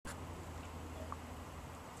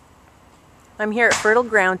I'm here at Fertile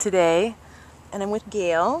Ground today, and I'm with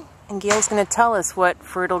Gail, and Gail's going to tell us what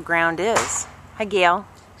Fertile Ground is. Hi, Gail.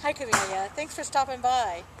 Hi, Cornelia. Thanks for stopping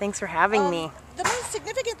by. Thanks for having me. The most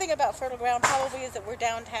significant thing about Fertile Ground probably is that we're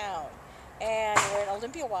downtown, and we're in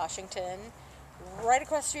Olympia, Washington, right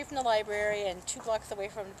across the street from the library and 2 blocks away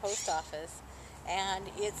from the post office. And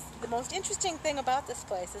it's the most interesting thing about this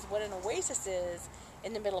place is what an oasis is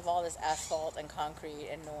in the middle of all this asphalt and concrete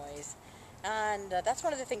and noise. And that's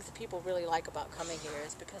one of the things that people really like about coming here,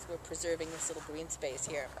 is because we're preserving this little green space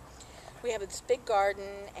here. We have this big garden,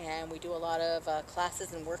 and we do a lot of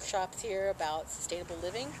classes and workshops here about sustainable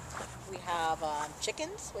living. We have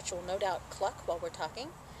chickens, which will no doubt cluck while we're talking.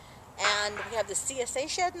 And we have the CSA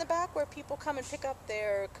shed in the back where people come and pick up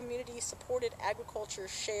their community-supported agriculture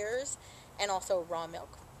shares and also raw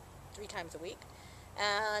milk 3 times a week.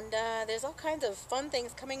 And there's all kinds of fun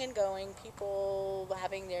things coming and going, people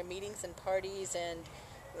having their meetings and parties and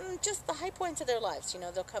just the high points of their lives. You know,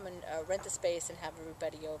 they'll come and rent the space and have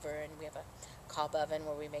everybody over, and we have a cob oven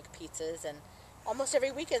where we make pizzas, and almost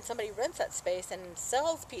every weekend somebody rents that space and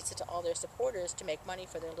sells pizza to all their supporters to make money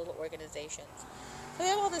for their little organizations. So we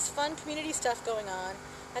have all this fun community stuff going on.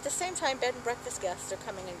 At the same time, bed and breakfast guests are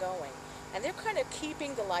coming and going, and they're kind of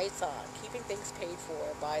keeping the lights on, keeping things paid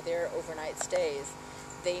for by their overnight stays.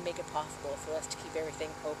 They make it possible for us to keep everything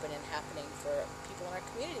open and happening for people in our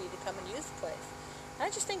community to come and use the place. And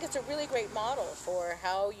I just think it's a really great model for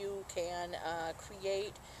how you can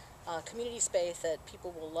create a community space that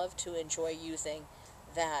people will love to enjoy using,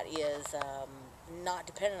 that is not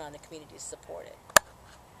dependent on the community to support it.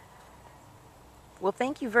 Well,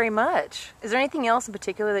 thank you very much. Is there anything else in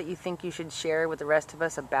particular that you think you should share with the rest of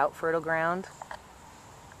us about Fertile Ground?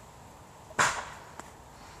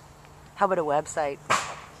 How about a website?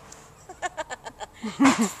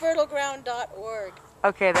 It's fertileground.org.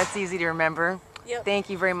 Okay, that's easy to remember. Yep.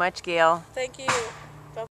 Thank you very much, Gail. Thank you.